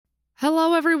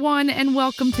Hello, everyone, and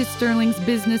welcome to Sterling's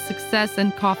Business Success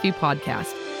and Coffee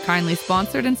Podcast, kindly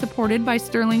sponsored and supported by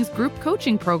Sterling's group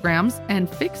coaching programs and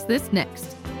Fix This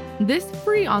Next. This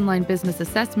free online business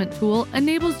assessment tool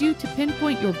enables you to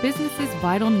pinpoint your business's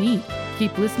vital need.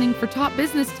 Keep listening for top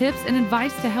business tips and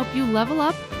advice to help you level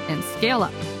up and scale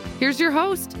up. Here's your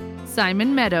host,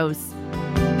 Simon Meadows.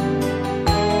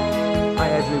 Hi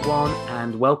everyone,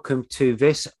 and welcome to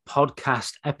this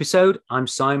podcast episode. I'm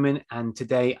Simon, and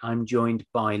today I'm joined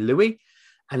by Louis.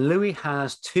 And Louis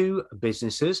has two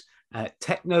businesses,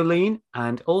 Technolean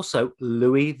and also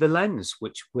Louis the Lens,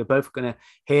 which we're both going to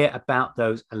hear about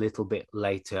those a little bit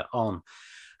later on.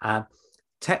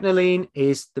 Technolean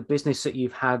is the business that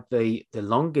you've had the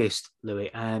longest, Louis,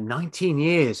 19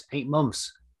 years, 8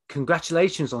 months.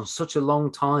 Congratulations on such a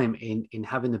long time in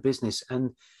having the business.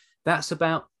 And that's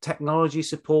about technology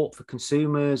support for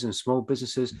consumers and small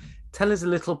businesses. Tell us a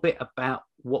little bit about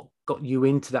what got you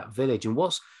into that village and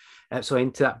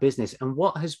into that business, and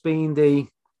what has been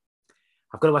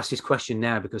I've got to ask this question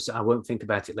now because I won't think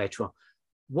about it later on.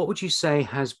 What would you say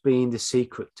has been the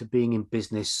secret to being in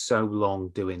business so long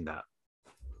doing that?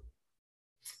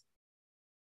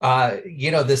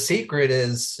 The secret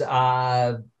is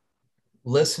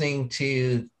listening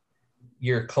to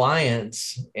your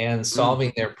clients and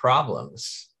solving their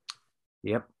problems.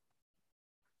 Yep.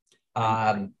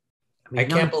 I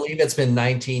can't believe it's been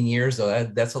 19 years though.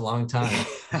 That's a long time.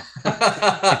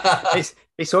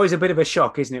 It's always a bit of a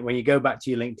shock, isn't it, when you go back to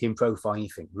your LinkedIn profile and you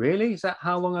think, really? Is that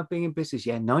how long I've been in business?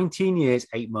 Yeah, 19 years,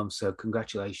 8 months. So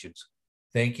congratulations.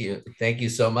 Thank you. Thank you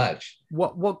so much.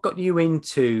 What got you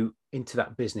into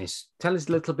that business? Tell us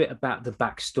a little bit about the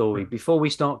backstory before we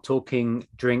start talking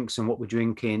drinks and what we're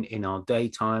drinking in our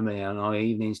daytime and in our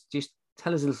evenings. Just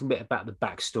tell us a little bit about the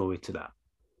backstory to that.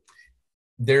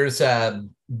 There's a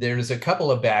couple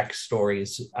of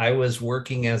backstories. I was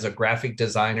working as a graphic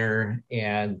designer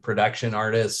and production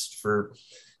artist for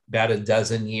about a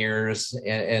dozen years.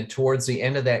 And towards the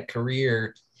end of that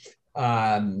career,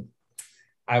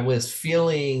 I was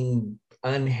feeling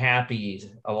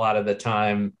unhappy a lot of the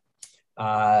time.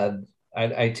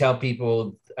 I tell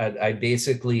people I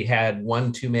basically had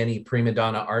one too many prima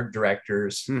donna art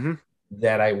directors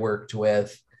that I worked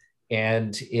with,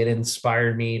 and it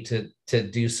inspired me to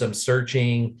do some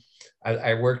searching.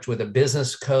 I worked with a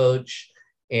business coach,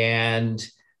 and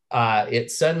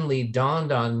it suddenly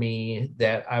dawned on me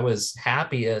that I was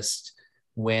happiest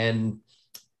when,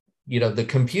 the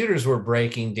computers were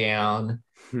breaking down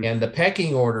and the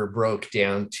pecking order broke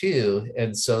down too.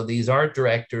 And so these art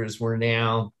directors were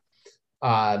now,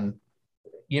 coming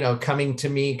to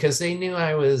me because they knew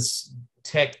I was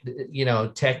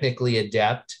technically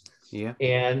adept. Yeah.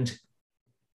 And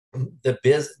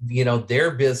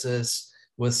their business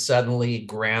was suddenly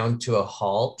ground to a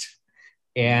halt.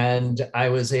 And I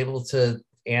was able to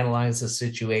analyze the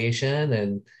situation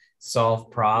and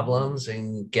solve problems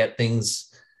and get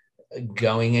things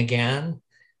going again.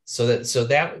 So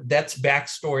that's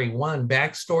backstory one.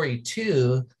 Backstory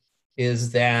two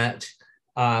is that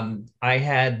I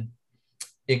had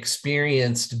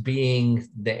experienced being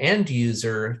the end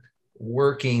user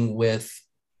working with,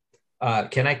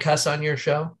 can I cuss on your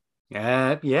show?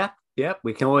 Yeah.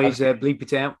 We can always bleep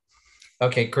it out.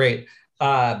 Okay, great.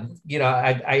 I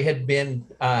had been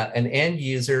an end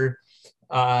user,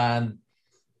 and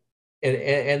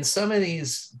some of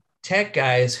these tech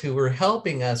guys who were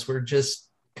helping us were just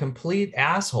complete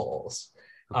assholes,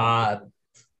 right?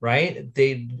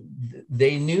 They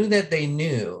knew that they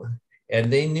knew,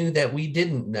 and they knew that we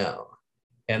didn't know,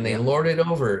 and they lorded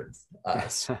over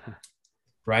us,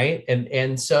 right?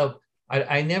 And so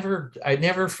I never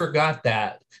forgot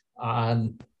that.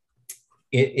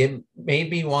 It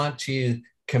made me want to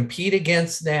compete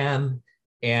against them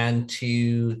and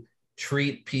to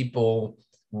treat people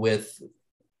with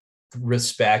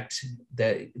respect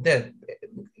that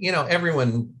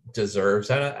everyone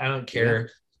deserves. I don't care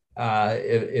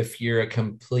if you're a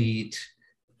complete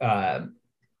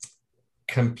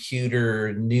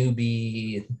computer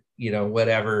newbie,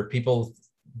 whatever. People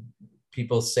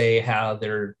say how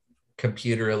they're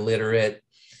computer illiterate.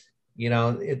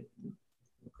 It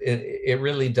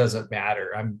really doesn't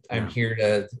matter. I'm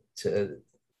here to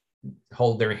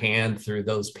hold their hand through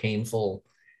those painful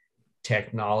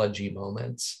technology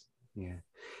moments. Yeah.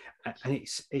 And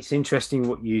it's interesting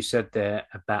what you said there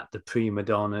about the prima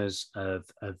donnas of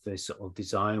the sort of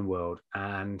design world.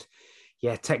 And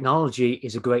yeah, technology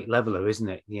is a great leveler, isn't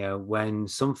it? When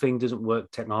something doesn't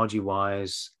work technology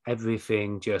wise,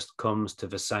 everything just comes to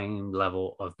the same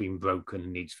level of being broken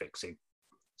and needs fixing.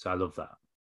 So I love that.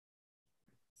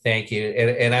 Thank you.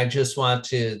 And I just want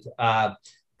to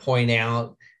point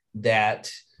out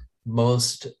that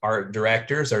most art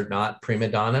directors are not prima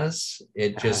donnas.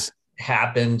 It just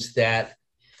happened that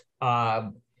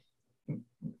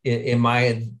in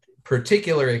my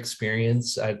particular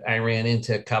experience, I ran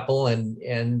into a couple,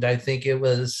 and I think it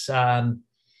was,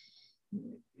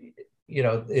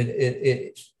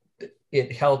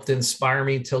 it helped inspire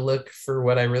me to look for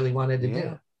what I really wanted to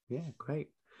do. Yeah, great.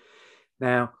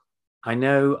 Now, I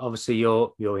know obviously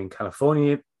you're in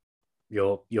California.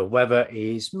 Your weather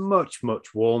is much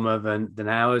warmer than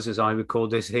ours as I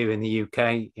record this here in the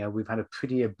UK. We've had a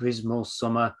pretty abysmal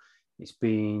summer. It's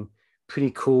been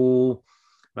pretty cool,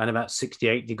 around about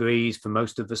 68 degrees for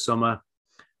most of the summer.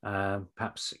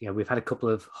 Perhaps we've had a couple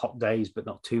of hot days, but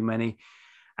not too many.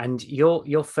 And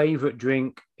your favorite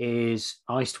drink is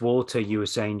iced water, you were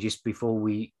saying just before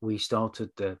we started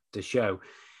the show.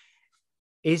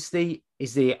 Is the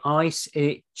ice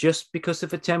just because of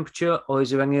the temperature, or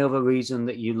is there any other reason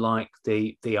that you like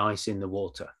the ice in the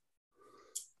water?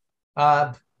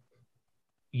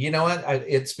 You know what?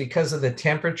 It's because of the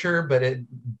temperature,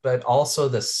 but also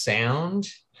the sound.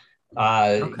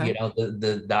 Okay.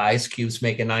 The ice cubes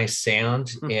make a nice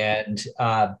sound, and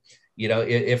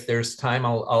if there's time,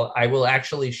 I will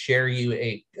actually share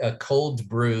you a cold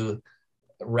brew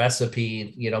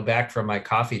recipe, back from my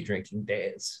coffee drinking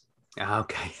days.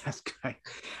 Okay, that's great.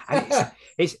 And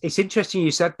it's interesting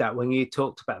you said that when you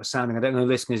talked about the sounding. I don't know,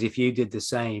 listeners, if you did the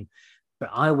same, but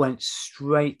I went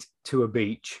straight to a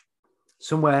beach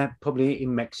somewhere, probably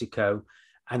in Mexico,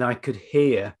 and I could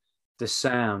hear the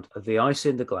sound of the ice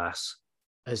in the glass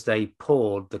as they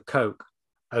poured the Coke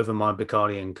over my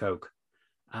Bacardi and Coke.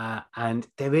 And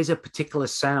there is a particular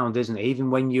sound, isn't it? Even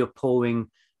when you're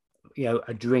pouring,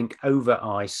 a drink over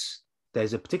ice,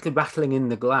 there's a particular rattling in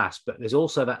the glass, but there's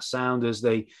also that sound as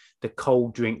the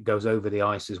cold drink goes over the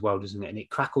ice as well, doesn't it? And it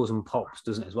crackles and pops,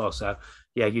 doesn't it, as well? So,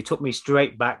 yeah, you took me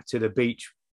straight back to the beach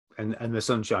and the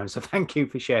sunshine. So thank you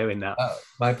for sharing that.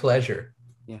 My pleasure.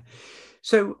 Yeah.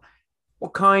 So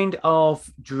what kind of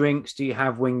drinks do you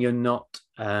have when you're not,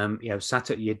 sat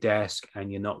at your desk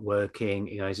and you're not working?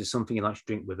 Is there something you like to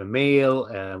drink with a meal,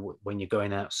 when you're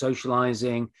going out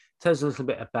socializing? Tell us a little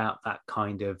bit about that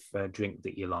kind of drink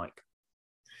that you like.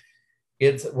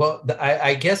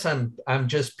 I guess I'm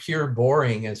just pure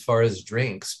boring as far as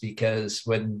drinks, because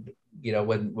when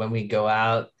we go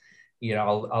out,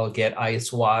 I'll get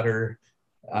ice water.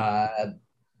 I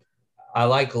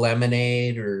like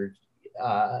lemonade, or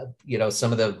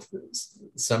some of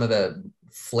the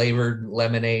flavored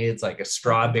lemonades, like a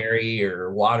strawberry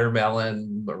or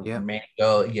watermelon or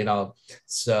mango.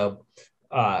 So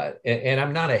and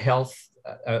I'm not a health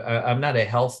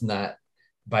nut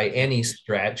by any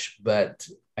stretch, but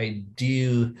I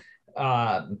do,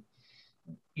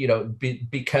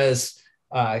 because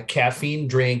caffeine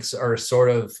drinks are sort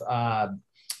of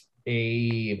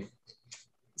a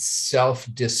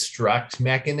self-destruct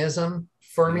mechanism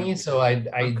for me. So I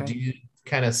do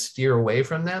kind of steer away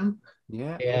from them.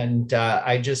 Yeah. And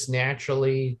I just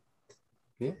naturally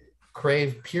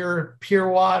crave pure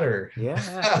water.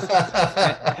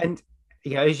 Yeah. and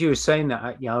as you were saying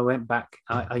that, I went back.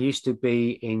 I used to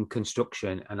be in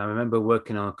construction, and I remember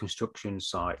working on a construction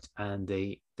site, and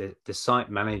the site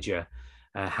manager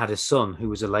had a son who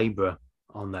was a laborer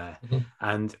on there. Mm-hmm.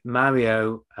 And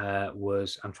Mario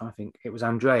was, I'm trying to think, it was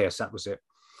Andreas, that was it.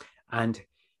 And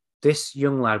this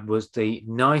young lad was the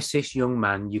nicest young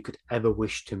man you could ever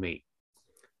wish to meet.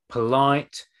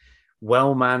 Polite,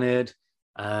 well-mannered,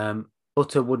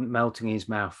 butter wouldn't melt in his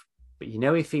mouth. But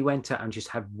if he went out and just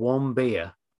had one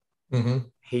beer, mm-hmm.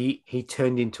 he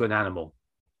turned into an animal.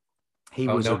 He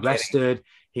was arrested. Kidding.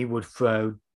 He would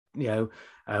throw,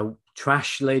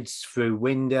 trash lids through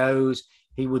windows.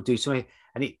 He would do something.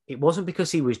 And it wasn't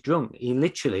because he was drunk. He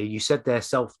literally, you said there,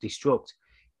 self-destruct.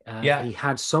 He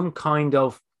had some kind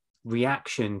of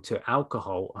reaction to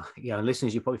alcohol.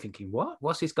 Listeners, you're probably thinking,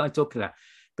 what's this guy talking about?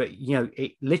 But,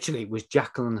 it literally was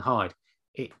Jekyll and Hyde.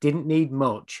 It didn't need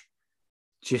much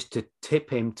just to tip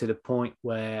him to the point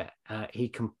where he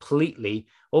completely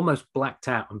almost blacked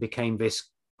out and became this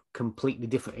completely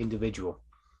different individual.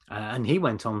 And he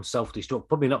went on self-destruct,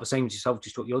 probably not the same as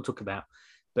self-destruct you're talking about,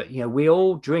 but, we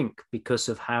all drink because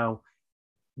of how,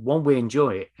 one, we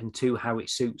enjoy it, and two, how it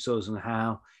suits us and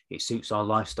how it suits our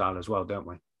lifestyle as well, don't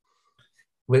we?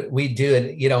 We do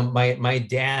it. My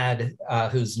dad,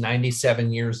 who's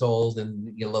 97 years old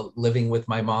and living with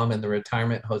my mom in the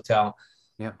retirement hotel,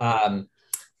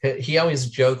 he always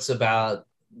jokes about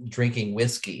drinking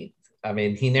whiskey. I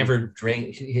mean, he never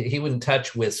drank, he wouldn't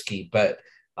touch whiskey, but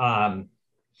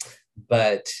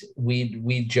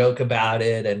we joke about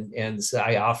it. And so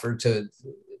I offer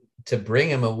to bring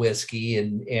him a whiskey,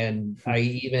 and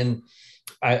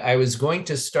I was going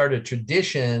to start a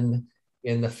tradition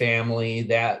in the family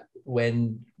that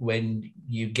when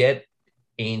you get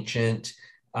ancient,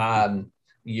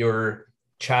 your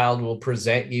child will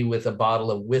present you with a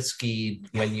bottle of whiskey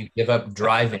when you give up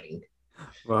driving.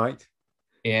 Right.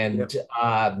 And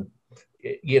so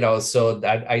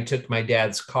I took my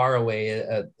dad's car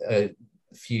away a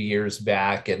few years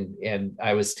back, and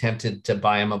I was tempted to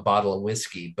buy him a bottle of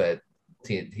whiskey, but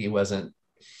he wasn't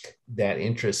that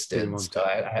interested. So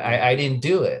I didn't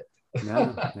do it.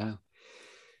 No.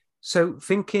 So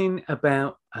thinking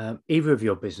about either of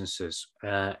your businesses,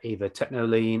 either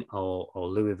Technolean or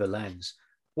Louis Valens,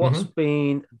 what's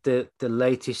been the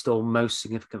latest or most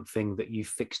significant thing that you've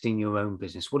fixed in your own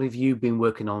business? What have you been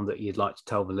working on that you'd like to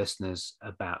tell the listeners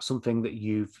about? Something that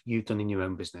you've done in your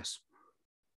own business?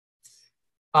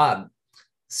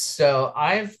 So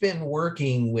I've been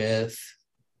working with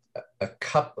a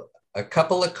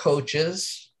couple of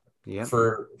coaches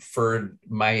for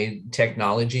my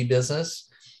technology business.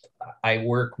 I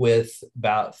work with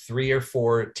about 3 or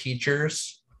 4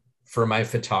 teachers for my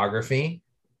photography.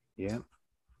 Yeah.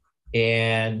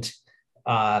 And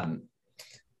I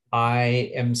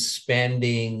am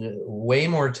spending way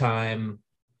more time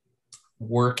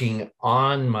working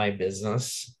on my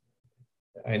business.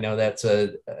 I know that's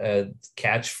a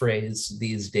catchphrase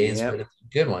these days, but it's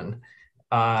a good one.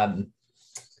 I'm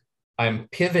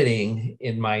pivoting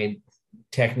in my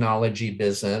technology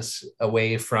business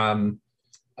away from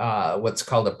what's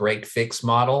called a break fix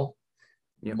model,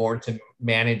 more to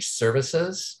manage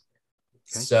services.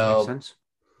 Okay, so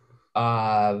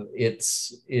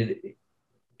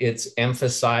it's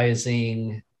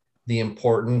emphasizing the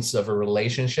importance of a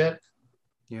relationship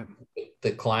with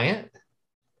the client,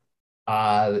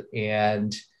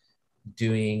 and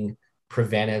doing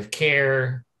preventive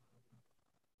care,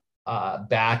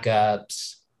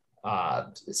 backups,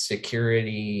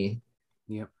 security.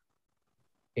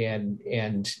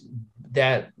 And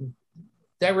that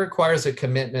requires a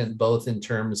commitment, both in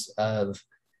terms of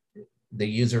the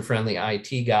user-friendly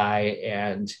IT guy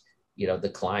and,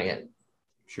 the client.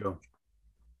 Sure.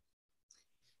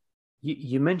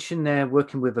 You mentioned there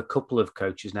working with a couple of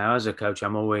coaches. Now, as a coach,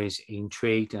 I'm always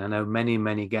intrigued, and I know many,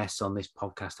 many guests on this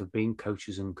podcast have been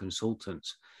coaches and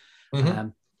consultants.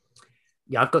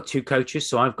 I've got 2 coaches.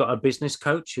 So I've got a business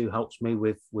coach who helps me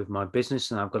with my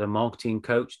business, and I've got a marketing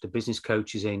coach. The business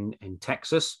coach is in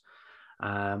Texas,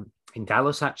 in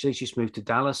Dallas, actually. She's moved to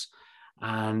Dallas,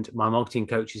 and my marketing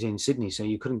coach is in Sydney. So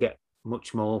you couldn't get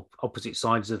much more opposite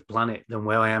sides of the planet than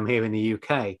where I am here in the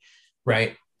UK.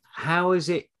 Right. How has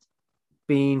it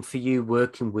been for you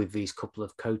working with these couple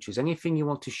of coaches? Anything you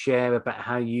want to share about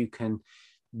how you can,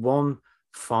 one,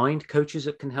 find coaches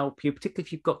that can help you, particularly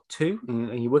if you've got 2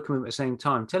 and you're working with them at the same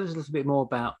time? Tell us a little bit more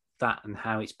about that and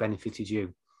how it's benefited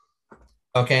you.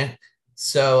 Okay.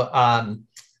 So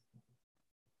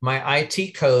my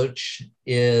IT coach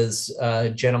is a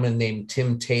gentleman named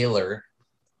Tim Taylor.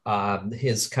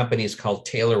 His company is called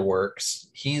TaylorWorks.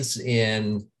 He's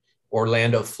in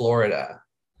Orlando, Florida.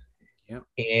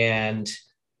 And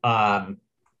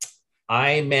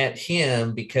I met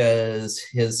him because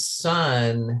his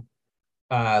son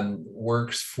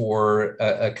works for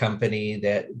a company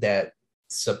that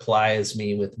supplies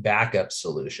me with backup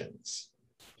solutions.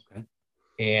 Okay.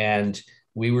 And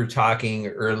we were talking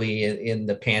early in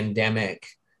the pandemic,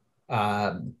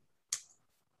 and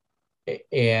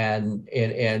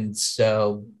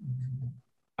so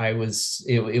it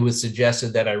was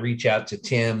suggested that I reach out to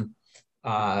Tim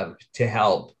to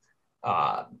help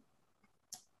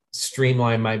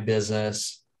streamline my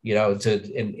business,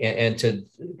 to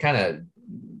kind of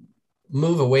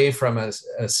move away from a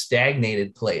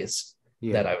stagnated place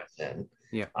that I was in.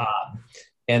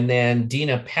 And then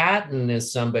Dina Patton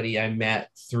is somebody I met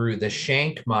through the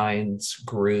Shank Minds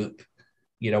group,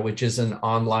 which is an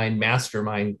online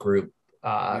mastermind group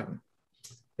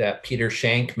that Peter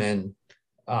Shankman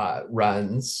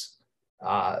runs.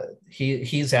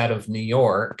 He's out of New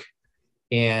York.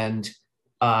 And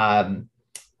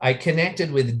I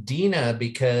connected with Dina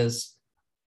because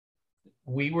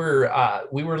we were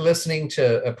listening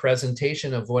to a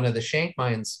presentation of one of the Shank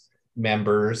Minds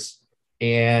members,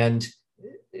 and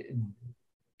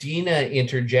Dina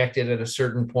interjected at a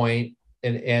certain point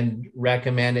and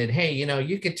recommended, hey,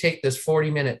 you could take this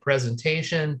 40-minute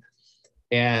presentation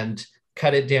and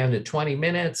cut it down to 20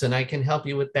 minutes, and I can help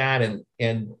you with that.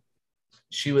 And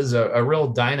she was a real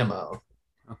dynamo.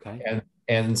 Okay.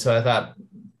 And so I thought,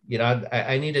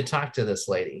 I need to talk to this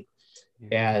lady.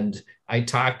 And I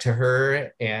talked to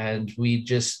her, and we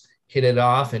just hit it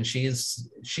off, and she's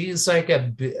like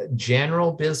a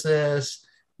general business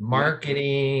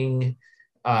marketing.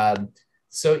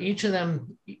 So each of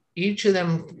them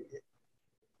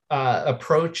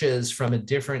approaches from a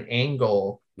different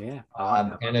angle,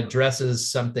 and addresses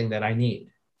something that I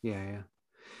need. Yeah.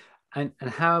 And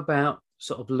how about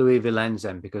sort of Louis Villennes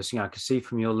then? Because I can see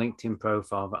from your LinkedIn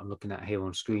profile that I'm looking at here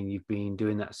on screen, you've been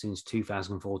doing that since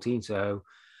 2014. So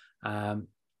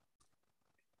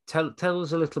tell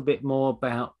us a little bit more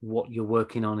about what you're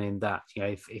working on in that.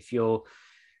 If you're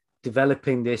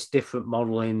developing this different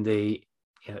model in the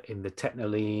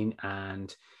Technolean,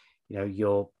 and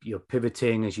you're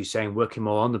pivoting, as you're saying, working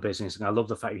more on the business. And I love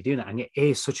the fact you're doing that. And it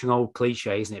is such an old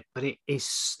cliche, isn't it? But it is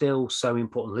still so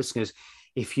important. Listeners,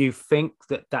 if you think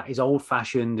that is old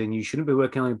fashioned and you shouldn't be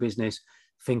working on a business,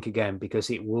 think again, because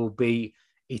it will be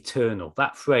eternal.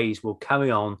 That phrase will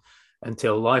carry on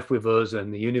until life with us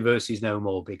and the universe is no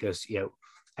more, because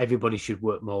everybody should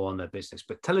work more on their business.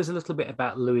 But tell us a little bit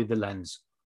about Louis Villennes.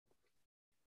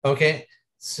 Okay.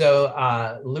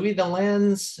 So Louis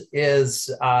Villennes is,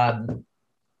 I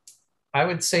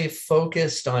would say,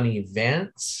 focused on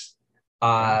events.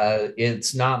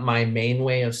 It's not my main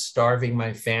way of starving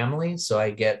my family, so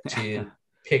I get to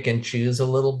pick and choose a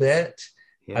little bit.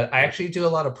 I actually do a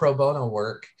lot of pro bono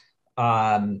work,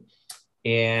 and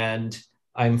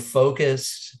I'm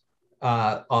focused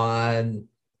on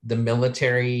the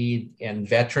military and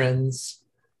veterans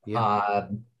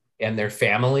and their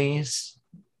families.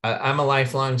 I'm a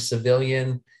lifelong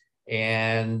civilian,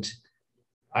 and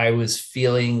I was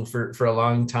feeling for a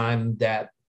long time that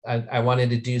I wanted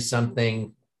to do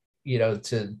something,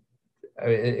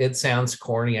 it sounds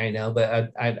corny, I know,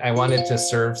 but I wanted to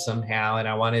serve somehow, and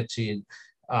I wanted to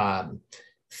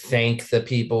thank the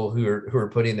people who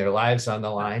are putting their lives on the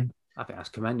line. I think that's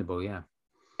commendable, yeah.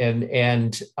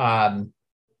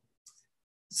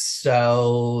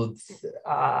 So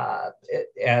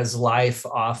as life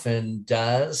often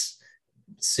does,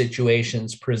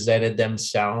 situations presented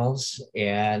themselves,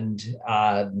 and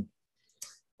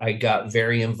I got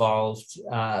very involved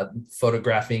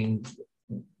photographing,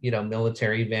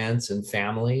 military events and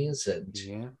families. And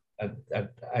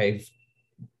I've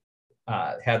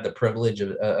had the privilege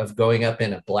of going up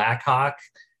in a Black Hawk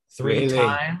 3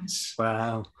 times.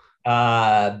 Wow.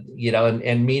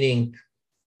 And meeting,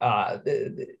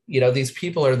 these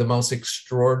people are the most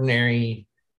extraordinary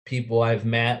people I've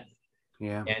met,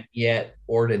 and yet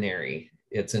ordinary.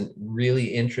 It's a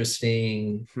really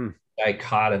interesting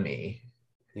dichotomy.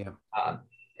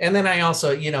 And then I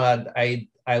also,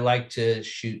 I like to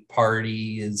shoot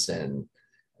parties and,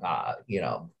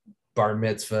 bar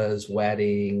mitzvahs,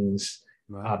 weddings.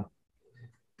 Wow.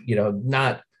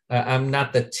 I'm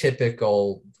not the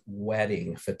typical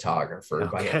wedding photographer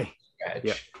by any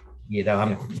stretch.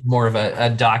 I'm more of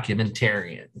a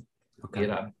documentarian.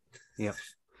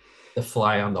 The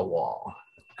fly on the wall.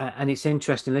 And it's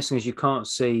interesting, listeners, you can't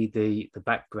see the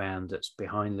background that's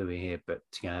behind Louis here, but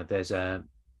there's a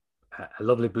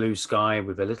lovely blue sky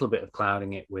with a little bit of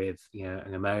clouding it with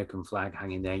an American flag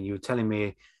hanging there. And you were telling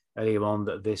me earlier on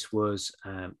that this was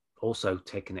also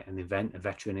taken at an event, a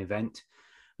veteran event.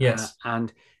 Yes.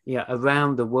 And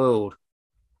around the world,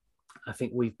 I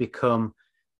think we've become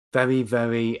very,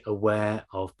 very aware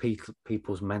of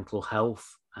people's mental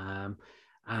health.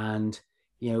 And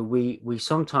we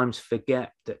sometimes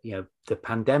forget that the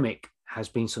pandemic has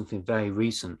been something very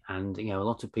recent, and a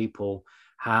lot of people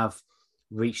have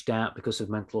reached out because of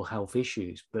mental health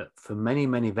issues. But for many,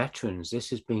 many veterans, this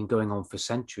has been going on for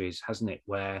centuries, hasn't it?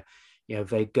 Where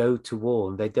they go to war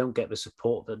and they don't get the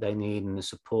support that they need and the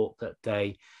support that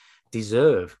they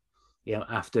deserve.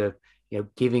 After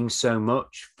giving so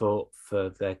much for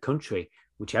their country,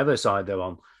 whichever side they're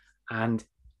on, and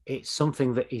it's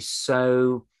something that is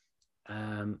so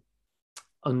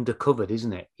undercovered,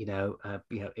 isn't it?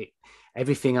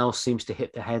 Everything else seems to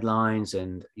hit the headlines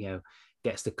and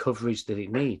gets the coverage that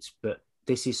it needs, but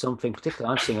this is something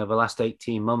particularly I've seen over the last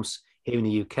 18 months here in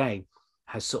the UK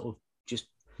has sort of just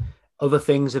other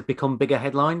things have become bigger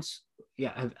headlines.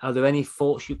 Are there any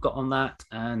thoughts you've got on that,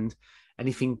 and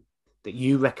anything that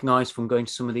you recognize from going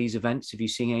to some of these events? Have you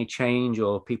seen any change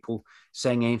or people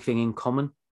saying anything in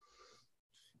common?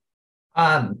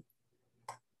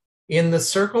 In the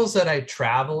circles that I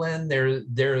travel in,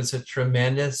 there is a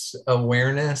tremendous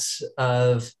awareness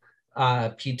of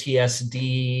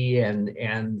PTSD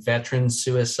and veteran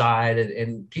suicide,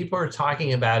 and people are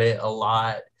talking about it a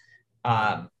lot.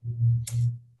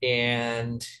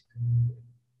 And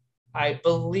I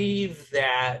believe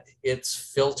that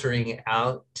it's filtering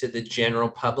out to the general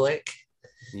public.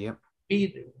 Yep.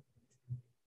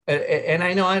 And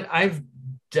I know I've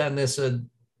done this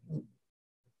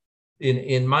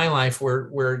in my life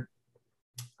where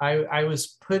I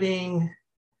was putting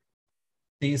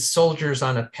these soldiers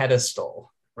on a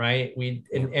pedestal, right?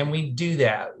 And we do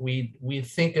that. We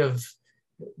think of,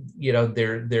 you know,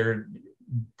 their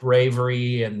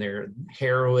bravery and their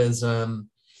heroism,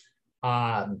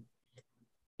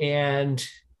 and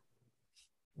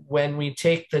when we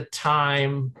take the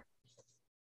time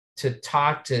to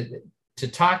talk to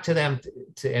them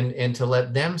and to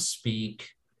let them speak,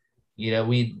 you know,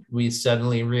 we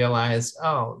suddenly realize,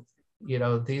 oh, you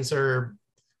know, these are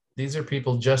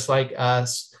people just like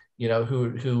us, you know,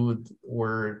 who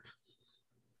were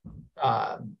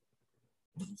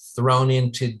thrown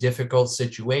into difficult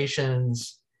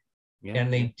situations,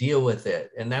 and they deal with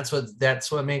it. And that's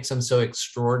what makes them so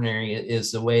extraordinary,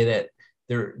 is the way that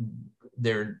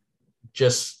they're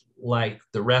just like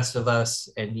the rest of us,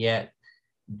 and yet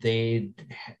they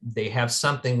have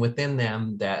something within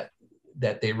them that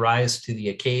they rise to the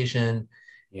occasion.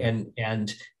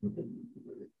 And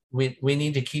we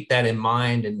need to keep that in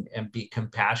mind and be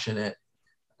compassionate.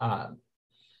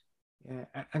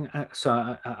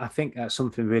 So I think that's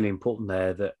something really important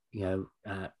there that, you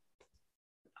know,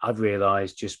 I've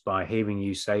realized just by hearing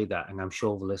you say that, and I'm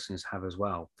sure the listeners have as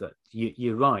well, that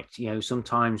you're right. You know,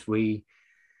 sometimes we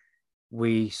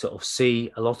sort of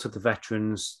see a lot of the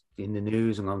veterans in the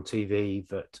news and on TV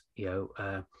that, you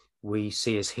know, we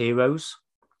see as heroes.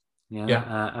 And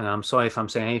I'm sorry if I'm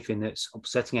saying anything that's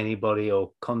upsetting anybody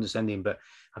or condescending, but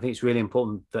I think it's really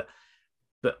important that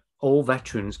all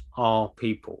veterans are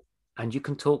people, and you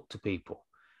can talk to people.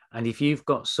 And if you've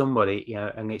got somebody, you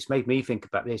know, and it's made me think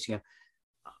about this, you know,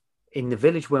 in the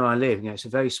village where I live, you know, it's a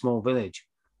very small village,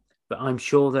 but I'm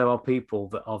sure there are people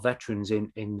that are veterans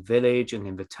in the village and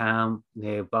in the town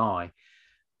nearby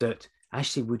that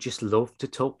actually would just love to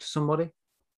talk to somebody.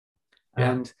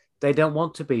 And they don't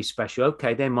want to be special.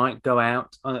 Okay, they might go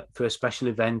out for a special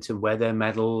event and wear their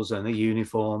medals and a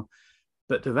uniform,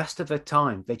 but the rest of their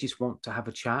time, they just want to have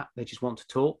a chat. They just want to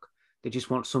talk. They just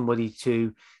want somebody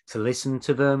to listen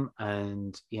to them,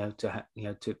 and, you know,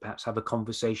 to perhaps have a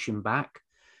conversation back,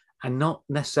 and not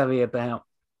necessarily about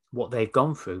what they've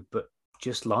gone through, but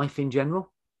just life in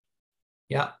general.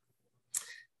 Yeah.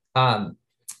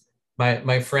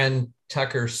 My friend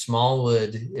Tucker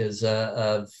Smallwood is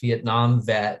a Vietnam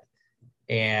vet,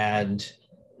 and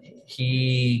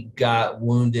he got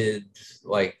wounded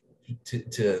like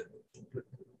to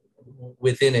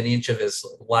within an inch of his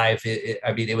life.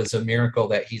 I mean, it was a miracle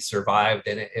that he survived,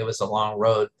 and it was a long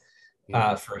road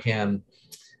for him.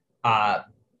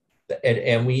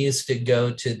 And we used to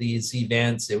go to these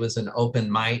events. It was an open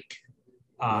mic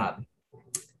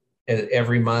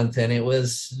every month, and it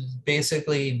was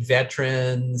basically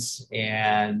veterans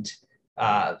and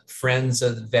friends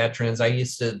of the veterans. I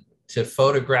used to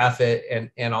photograph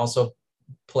it and also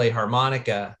play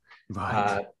harmonica.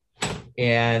 Right.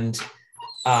 And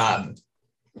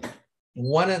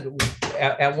one of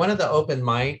the open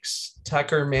mics,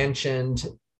 Tucker mentioned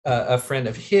a friend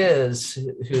of his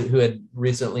who had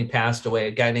recently passed away,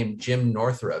 a guy named Jim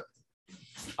Northrup,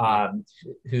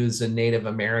 who's a Native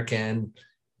American.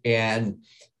 And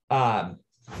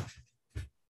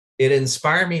it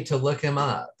inspired me to look him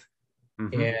up.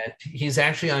 Mm-hmm. And he's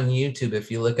actually on YouTube if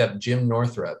you look up Jim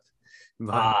Northrup.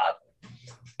 Right.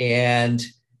 And,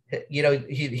 you know,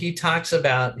 he talks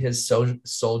about his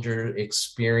soldier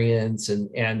experience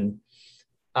and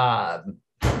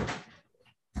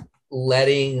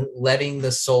letting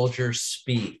the soldier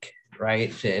speak,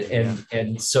 right?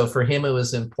 And so for him, it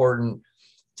was important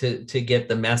to get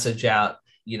the message out.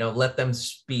 You know, let them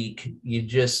speak. You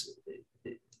just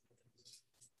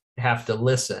have to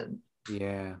listen.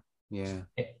 Yeah.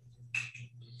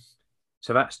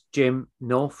 So that's Jim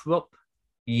Northrup?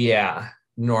 Yeah,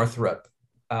 Northrup.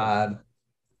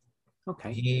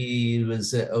 Okay. He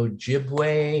was an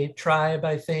Ojibwe tribe,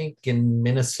 I think, in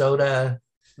Minnesota.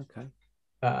 Okay.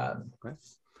 Great.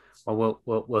 Well,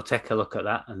 we'll take a look at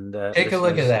that and take a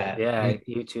look at that. Yeah,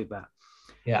 YouTube that.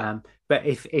 Yeah. But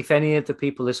if any of the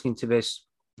people listening to this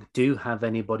do have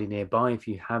anybody nearby, if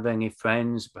you have any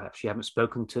friends, perhaps you haven't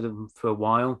spoken to them for a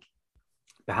while,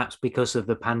 perhaps because of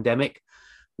the pandemic,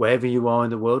 wherever you are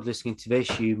in the world listening to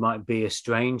this, you might be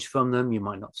estranged from them, you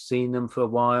might not have seen them for a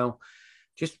while,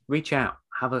 just reach out,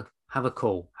 have a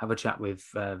call, have a chat with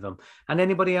them, and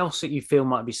anybody else that you feel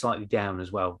might be slightly down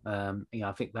as well. You know,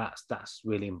 I think that's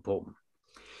really important.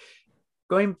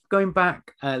 Going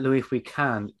back, Louis, if we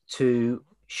can, to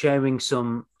sharing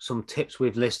some tips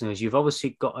with listeners. You've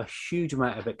obviously got a huge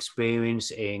amount of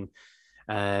experience in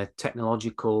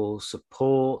technological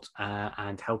support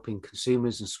and helping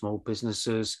consumers and small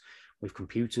businesses with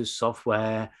computers,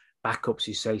 software, backups,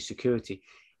 you say, security.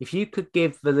 if you could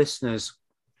give the listeners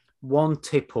one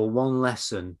tip or one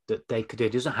lesson that they could do,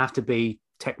 it doesn't have to be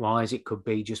tech-wise, it could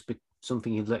be just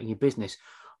something you've learned in your business.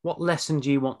 What lesson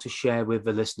do you want to share with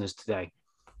the listeners today?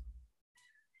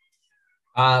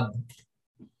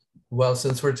 Well,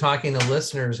 since we're talking to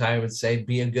listeners, I would say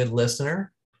be a good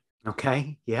listener.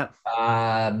 Okay. Yeah.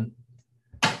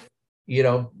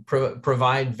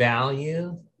 Provide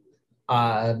value.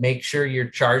 Make sure you're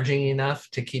charging enough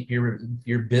to keep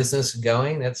your business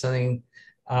going. That's something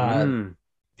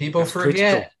people forget.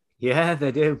 Critical. Yeah,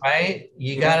 they do. Right?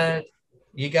 You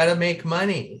gotta make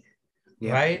money.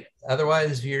 Yeah. Right?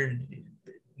 Otherwise,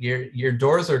 your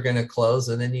doors are going to close,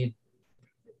 and then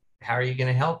how are you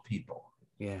going to help people?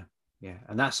 Yeah. Yeah.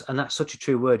 And that's such a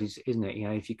true word, isn't it?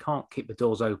 If you can't keep the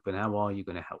doors open, how are you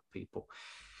going to help people?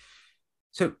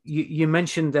 So you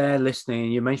mentioned there listening,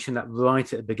 and you mentioned that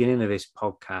right at the beginning of this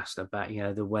podcast about,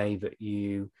 the way that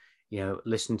you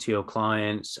listen to your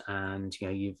clients, and,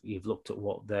 you've looked at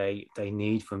what they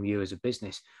need from you as a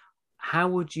business. How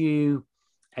would you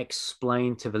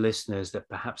explain to the listeners that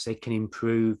perhaps they can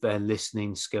improve their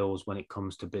listening skills when it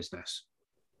comes to business?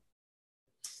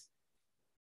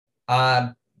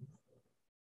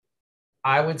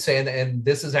 I would say, and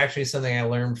this is actually something I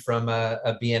learned from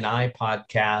a BNI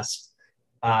podcast,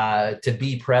 to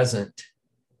be present.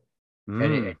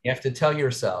 And you have to tell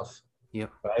yourself,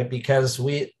 right? Because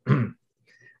and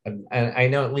I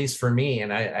know, at least for me,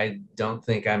 and I don't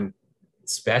think I'm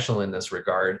special in this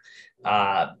regard,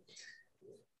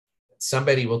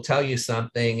 somebody will tell you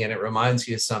something and it reminds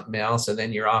you of something else, and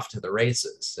then you're off to the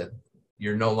races, and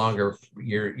you're no longer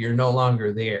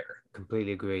there.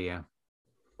 Completely agree. Yeah.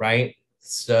 Right.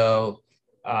 So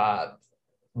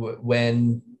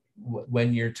when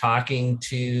you're talking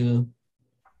to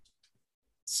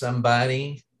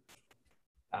somebody,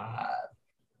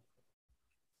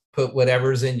 put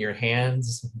whatever's in your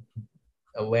hands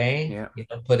away.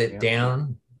 Put it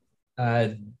down.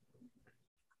 And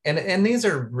these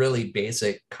are really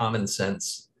basic common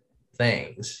sense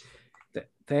things.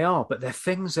 They are, but they're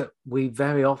things that we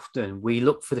very often, we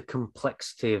look for the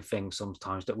complexity of things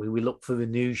sometimes, that we look for the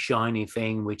new shiny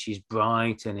thing, which is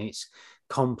bright and it's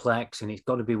complex and it's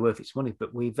got to be worth its money.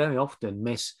 But we very often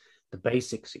miss the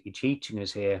basics that you're teaching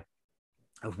us here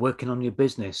of working on your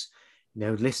business,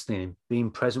 listening, being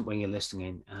present when you're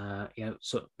listening,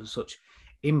 such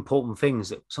important things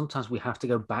that sometimes we have to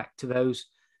go back to those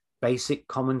basic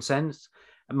common sense.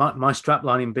 My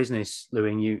strapline in business,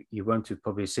 Louis, and you won't have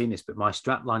probably seen this, but my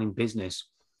strapline in business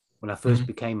when I first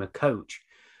became a coach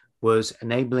was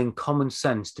enabling common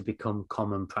sense to become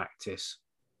common practice.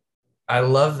 I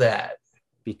love that.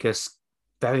 Because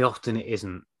very often it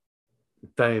isn't.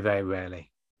 Very, very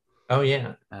rarely. Oh,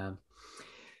 yeah.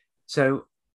 So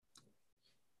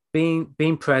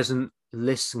being present,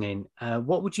 listening,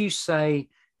 what would you say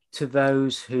to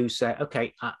those who say,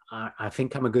 okay, I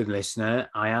think I'm a good listener,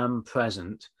 I am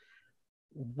present?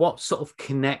 What sort of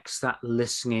connects that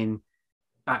listening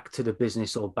back to the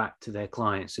business or back to their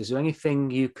clients? Is there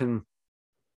anything you can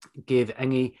give,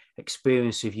 any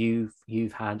experience of you've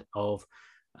had of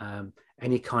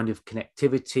any kind of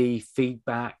connectivity,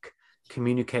 feedback,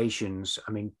 communications?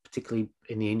 I mean, particularly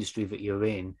in the industry that you're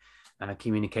in,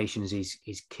 communications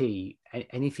is key.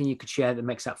 Anything you could share that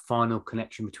makes that final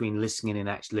connection between listening and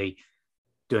actually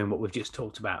doing what we've just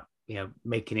talked about,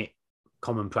 making it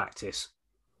common practice?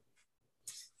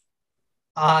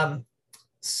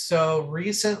 So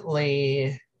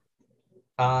recently,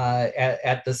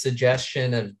 at the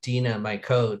suggestion of Dina, my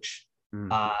coach,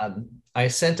 I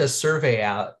sent a survey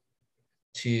out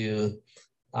to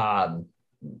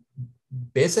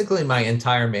basically my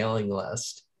entire mailing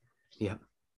list. Yeah.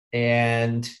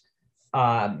 And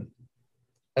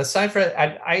aside from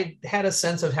I had a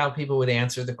sense of how people would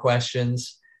answer the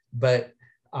questions, but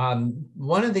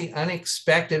one of the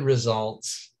unexpected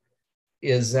results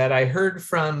is that I heard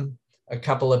from a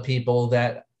couple of people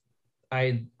that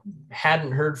I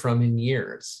hadn't heard from in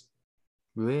years.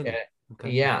 Really? Okay.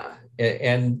 Yeah.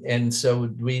 And so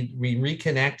we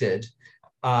reconnected.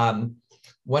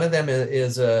 One of them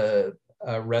is a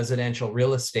residential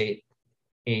real estate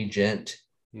agent.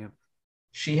 Yeah.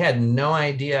 She had no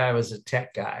idea I was a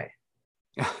tech guy.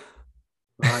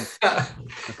 Right.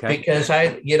 Okay. Because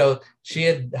she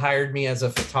had hired me as a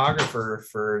photographer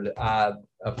for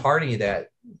a party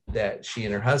that she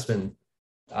and her husband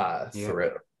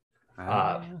threw.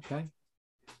 Okay.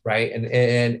 Right.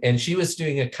 And she was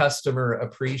doing a customer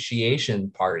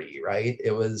appreciation party, right?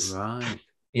 It was right.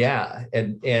 Yeah.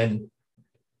 And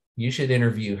you should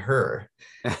interview her.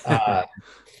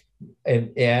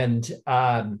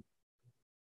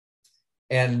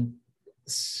 And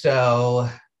so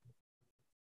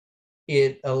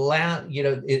it allowed,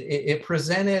 it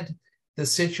presented the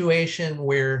situation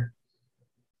where,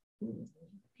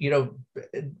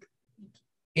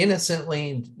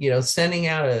 innocently, sending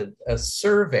out a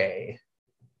survey,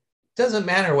 doesn't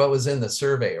matter what was in the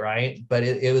survey, right? But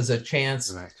it was a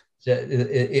chance. Right.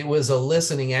 It was a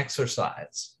listening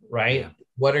exercise, right? Yeah.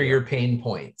 What are your pain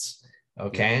points?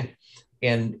 Okay.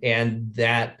 Yeah. And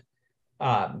that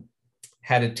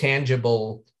had a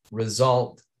tangible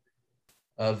result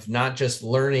of not just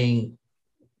learning,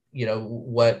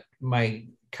 what my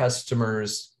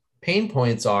customers' pain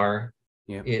points are.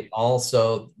 Yeah. It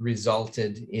also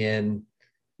resulted in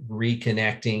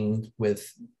reconnecting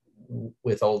with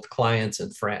old clients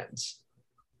and friends.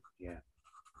 Yeah,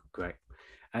 great.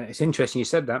 And it's interesting you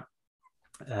said that.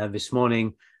 This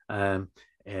morning,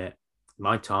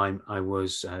 my time, I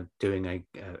was doing a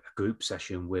group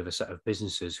session with a set of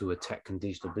businesses who are tech and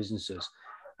digital businesses.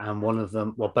 And one of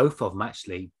them, well, both of them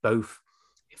actually, both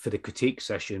for the critique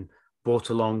session, brought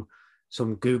along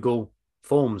some Google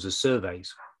Forms as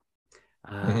surveys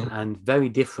and very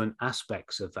different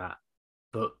aspects of that.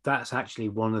 But that's actually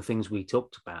one of the things we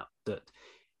talked about, that,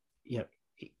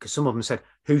 because some of them said,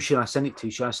 who should I send it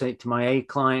to? Should I send it to my A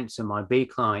clients and my B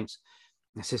clients?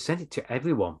 And I said, send it to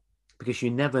everyone, because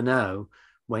you never know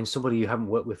when somebody you haven't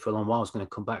worked with for a long while is going to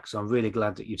come back. So I'm really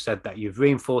glad that you've said that. You've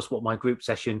reinforced what my group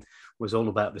session was all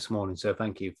about this morning. So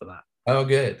thank you for that. Oh,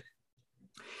 good.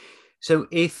 So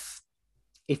if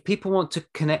people want to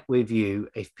connect with you,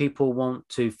 if people want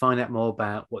to find out more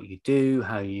about what you do,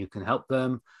 how you can help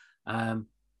them,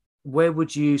 where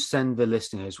would you send the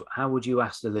listeners? How would you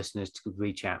ask the listeners to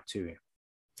reach out to you?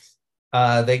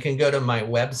 They can go to my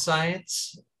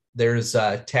websites. There's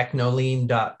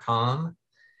technolean.com.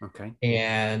 Okay.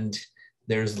 And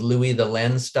there's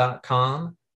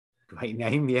louisthelens.com. Great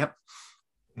name. Yep.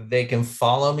 They can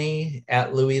follow me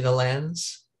at Louis the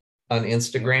Lens on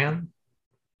Instagram.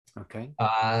 Okay.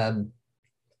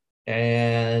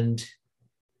 And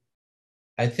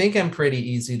I think I'm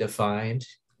pretty easy to find.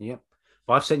 Yep.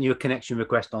 Well, I've sent you a connection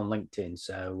request on LinkedIn.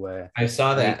 So I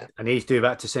saw that. I need to do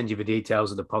that to send you the details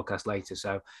of the podcast later.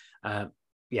 So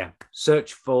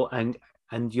search for, and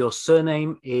your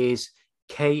surname is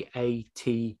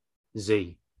Katz.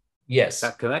 Yes. Is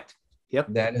that correct? Yep.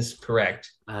 That is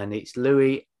correct. And it's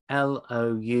Louis,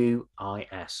 Louis.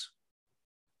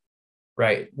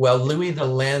 Right. Well, Louis the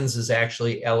Lens is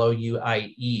actually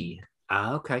Louie. Okay.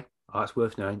 Oh, that's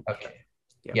worth knowing. Okay.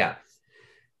 Yep. Yeah.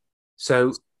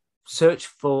 So search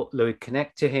for Louis,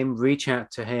 connect to him, reach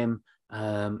out to him,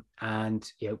 and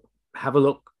have a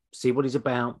look, see what he's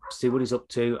about, see what he's up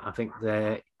to. I think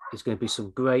there is going to be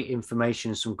some great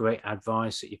information, some great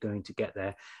advice that you're going to get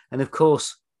there. And of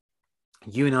course,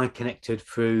 you and I connected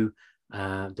through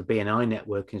the BNI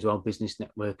networking as well, business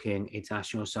networking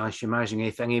international. So I should imagine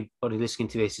if anybody listening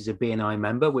to this is a BNI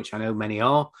member, which I know many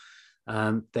are,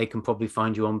 they can probably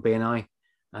find you on BNI.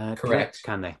 Correct. Connect,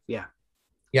 can they? Yeah.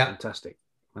 Yeah.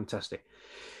 Fantastic.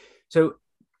 So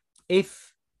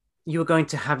if you were going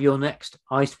to have your next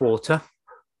iced water,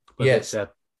 whether it's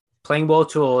plain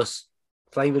water or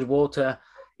flavored water,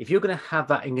 if you're going to have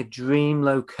that in a dream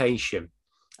location,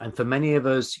 and for many of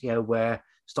us, we're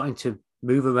starting to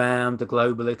move around the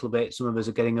globe a little bit. Some of us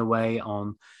are getting away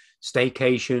on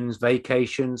staycations,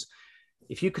 vacations.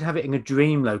 If you could have it in a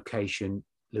dream location,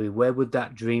 Louis, where would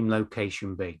that dream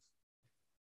location be?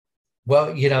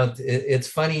 Well, it's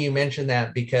funny you mentioned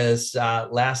that, because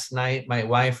last night my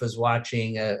wife was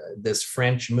watching this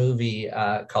French movie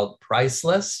called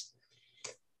Priceless,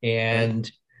 and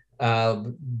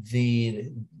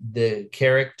the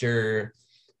character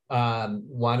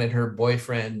wanted her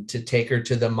boyfriend to take her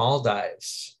to the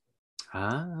Maldives.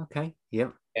 Okay.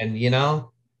 Yep. And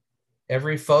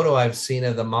every photo I've seen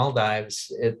of the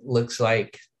Maldives, it looks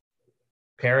like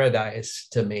paradise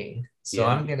to me. So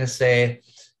I'm going to say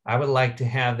I would like to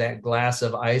have that glass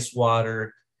of ice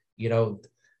water,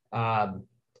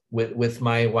 with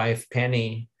my wife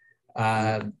Penny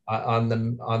on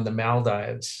the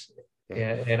Maldives.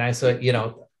 And I said,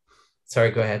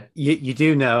 sorry, go ahead. You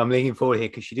do know, I'm leaning forward here,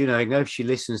 because you do know, I know if she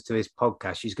listens to this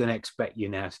podcast, she's going to expect you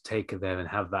now to take her there and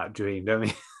have that dream, don't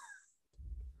we?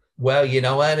 Well, you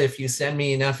know what? If you send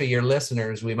me enough of your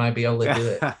listeners, we might be able to do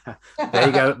it.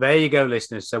 There you go,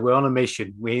 listeners. So we're on a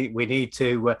mission. We need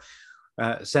to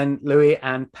send Louis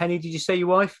and Penny. Did you say your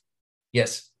wife?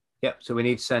 Yes. Yep. So we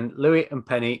need to send Louis and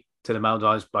Penny to the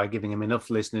Maldives by giving them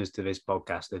enough listeners to this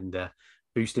podcast and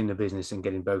boosting the business and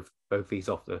getting both these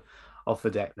off the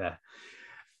deck there.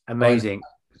 Amazing.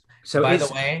 So by the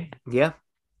way,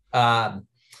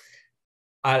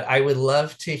 I would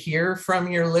love to hear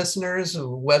from your listeners,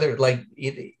 whether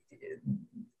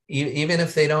even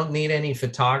if they don't need any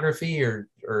photography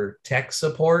or tech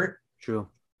support. Sure.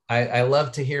 I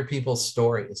love to hear people's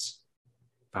stories.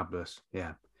 Fabulous.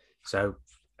 Yeah. So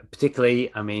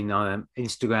particularly, I mean, on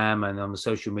Instagram and on the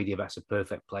social media, that's a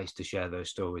perfect place to share those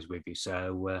stories with you.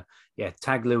 So yeah,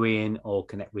 tag Louis in or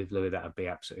connect with Louis. That would be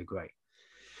absolutely great.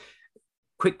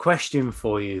 Quick question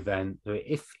for you then.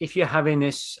 If you're having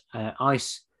this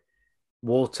ice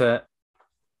water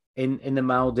in the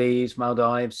Maldives,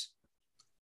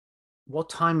 what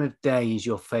time of day is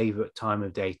your favorite time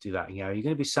of day to do that? You know, you're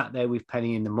going to be sat there with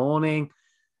Penny in the morning,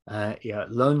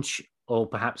 at lunch, or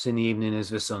perhaps in the evening as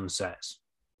the sun sets.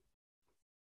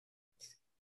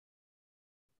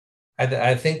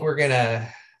 I think we're gonna.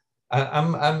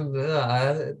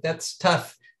 That's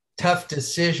tough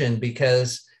decision,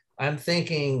 because I'm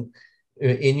thinking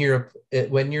when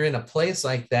you're in a place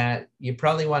like that, you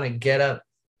probably want to get up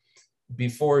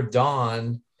before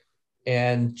dawn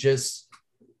and just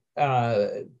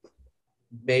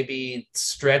maybe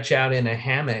stretch out in a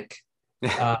hammock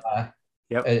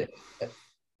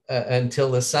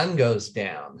until the sun goes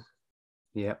down.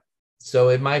 Yep. So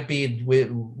it might be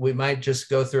we might just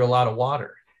go through a lot of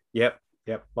water. Yep.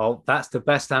 Well, that's the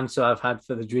best answer I've had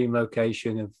for the dream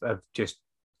location of just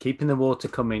keeping the water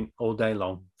coming all day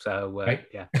long. So right.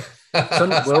 Yeah,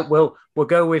 we'll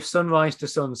go with sunrise to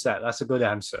sunset. That's a good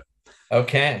answer.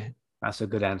 Okay, that's a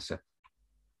good answer.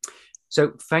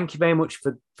 So thank you very much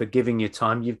for giving your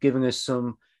time. You've given us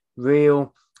some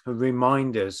real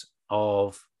reminders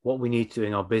of what we need to do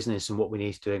in our business and what we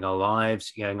need to do in our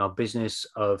lives, you know, in our business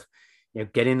of, you know,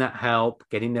 getting that help,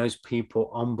 getting those people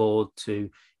on board to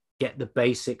get the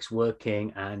basics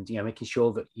working, and, you know, making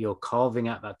sure that you're carving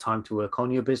out that time to work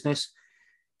on your business,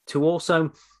 to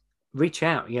also reach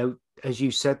out, you know, as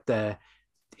you said there,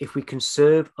 if we can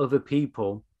serve other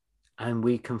people and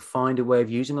we can find a way of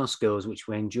using our skills, which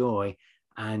we enjoy,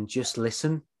 and just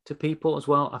listen to people as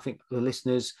well. I think the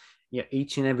listeners, you know,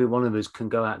 each and every one of us can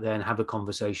go out there and have a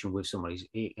conversation with somebody,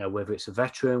 you know, whether it's a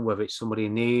veteran, whether it's somebody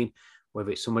in need,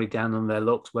 whether it's somebody down on their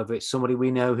luck, whether it's somebody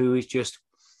we know who is just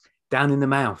down in the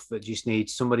mouth that just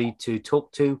needs somebody to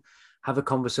talk to, have a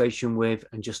conversation with,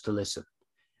 and just to listen.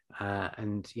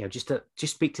 And, you know, just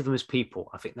speak to them as people.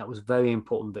 I think that was very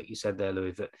important that you said there,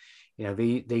 Louis, that, you know,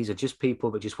 these are just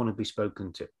people that just want to be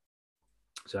spoken to.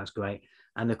 So that's great.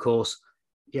 And of course,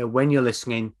 you know, when you're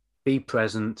listening, be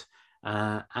present,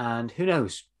 and who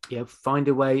knows, you know, find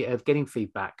a way of getting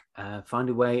feedback, find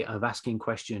a way of asking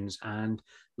questions, and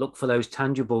look for those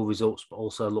tangible results, but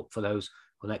also look for those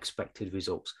unexpected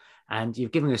results. And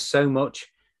you've given us so much,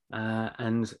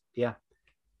 and yeah,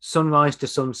 sunrise to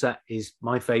sunset is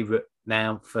my favorite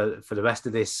now for the rest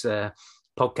of this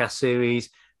podcast series.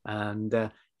 And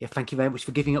yeah, thank you very much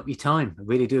for giving up your time. I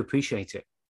really do appreciate it.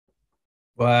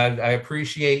 Well, I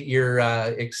appreciate your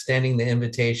extending the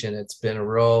invitation. It's been a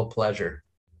real pleasure.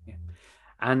 Yeah.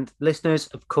 And listeners,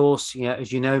 of course, you know,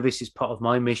 as you know, this is part of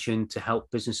my mission to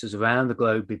help businesses around the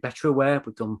globe be better aware.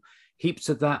 We've done heaps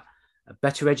of that,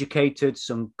 better educated,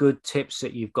 some good tips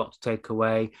that you've got to take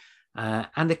away,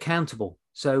 and accountable.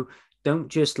 So don't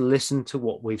just listen to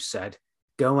what we've said.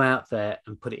 Go out there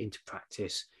and put it into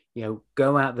practice. You know,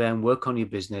 go out there and work on your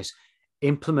business.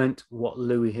 Implement what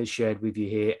Louis has shared with you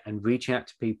here, and reach out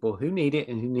to people who need it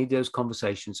and who need those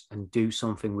conversations, and do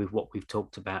something with what we've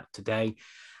talked about today.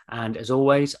 And as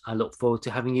always, I look forward to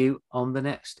having you on the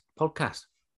next podcast.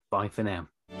 Bye for now.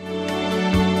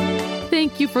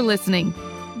 Thank you for listening.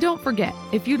 Don't forget,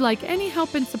 if you'd like any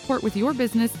help and support with your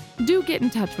business, do get in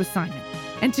touch with Simon.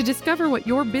 And to discover what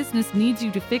your business needs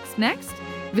you to fix next,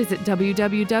 visit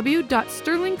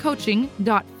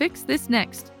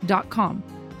www.sterlingcoaching.fixthisnext.com.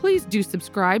 Please do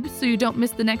subscribe so you don't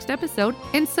miss the next episode,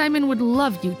 and Simon would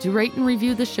love you to rate and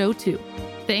review the show too.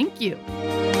 Thank you.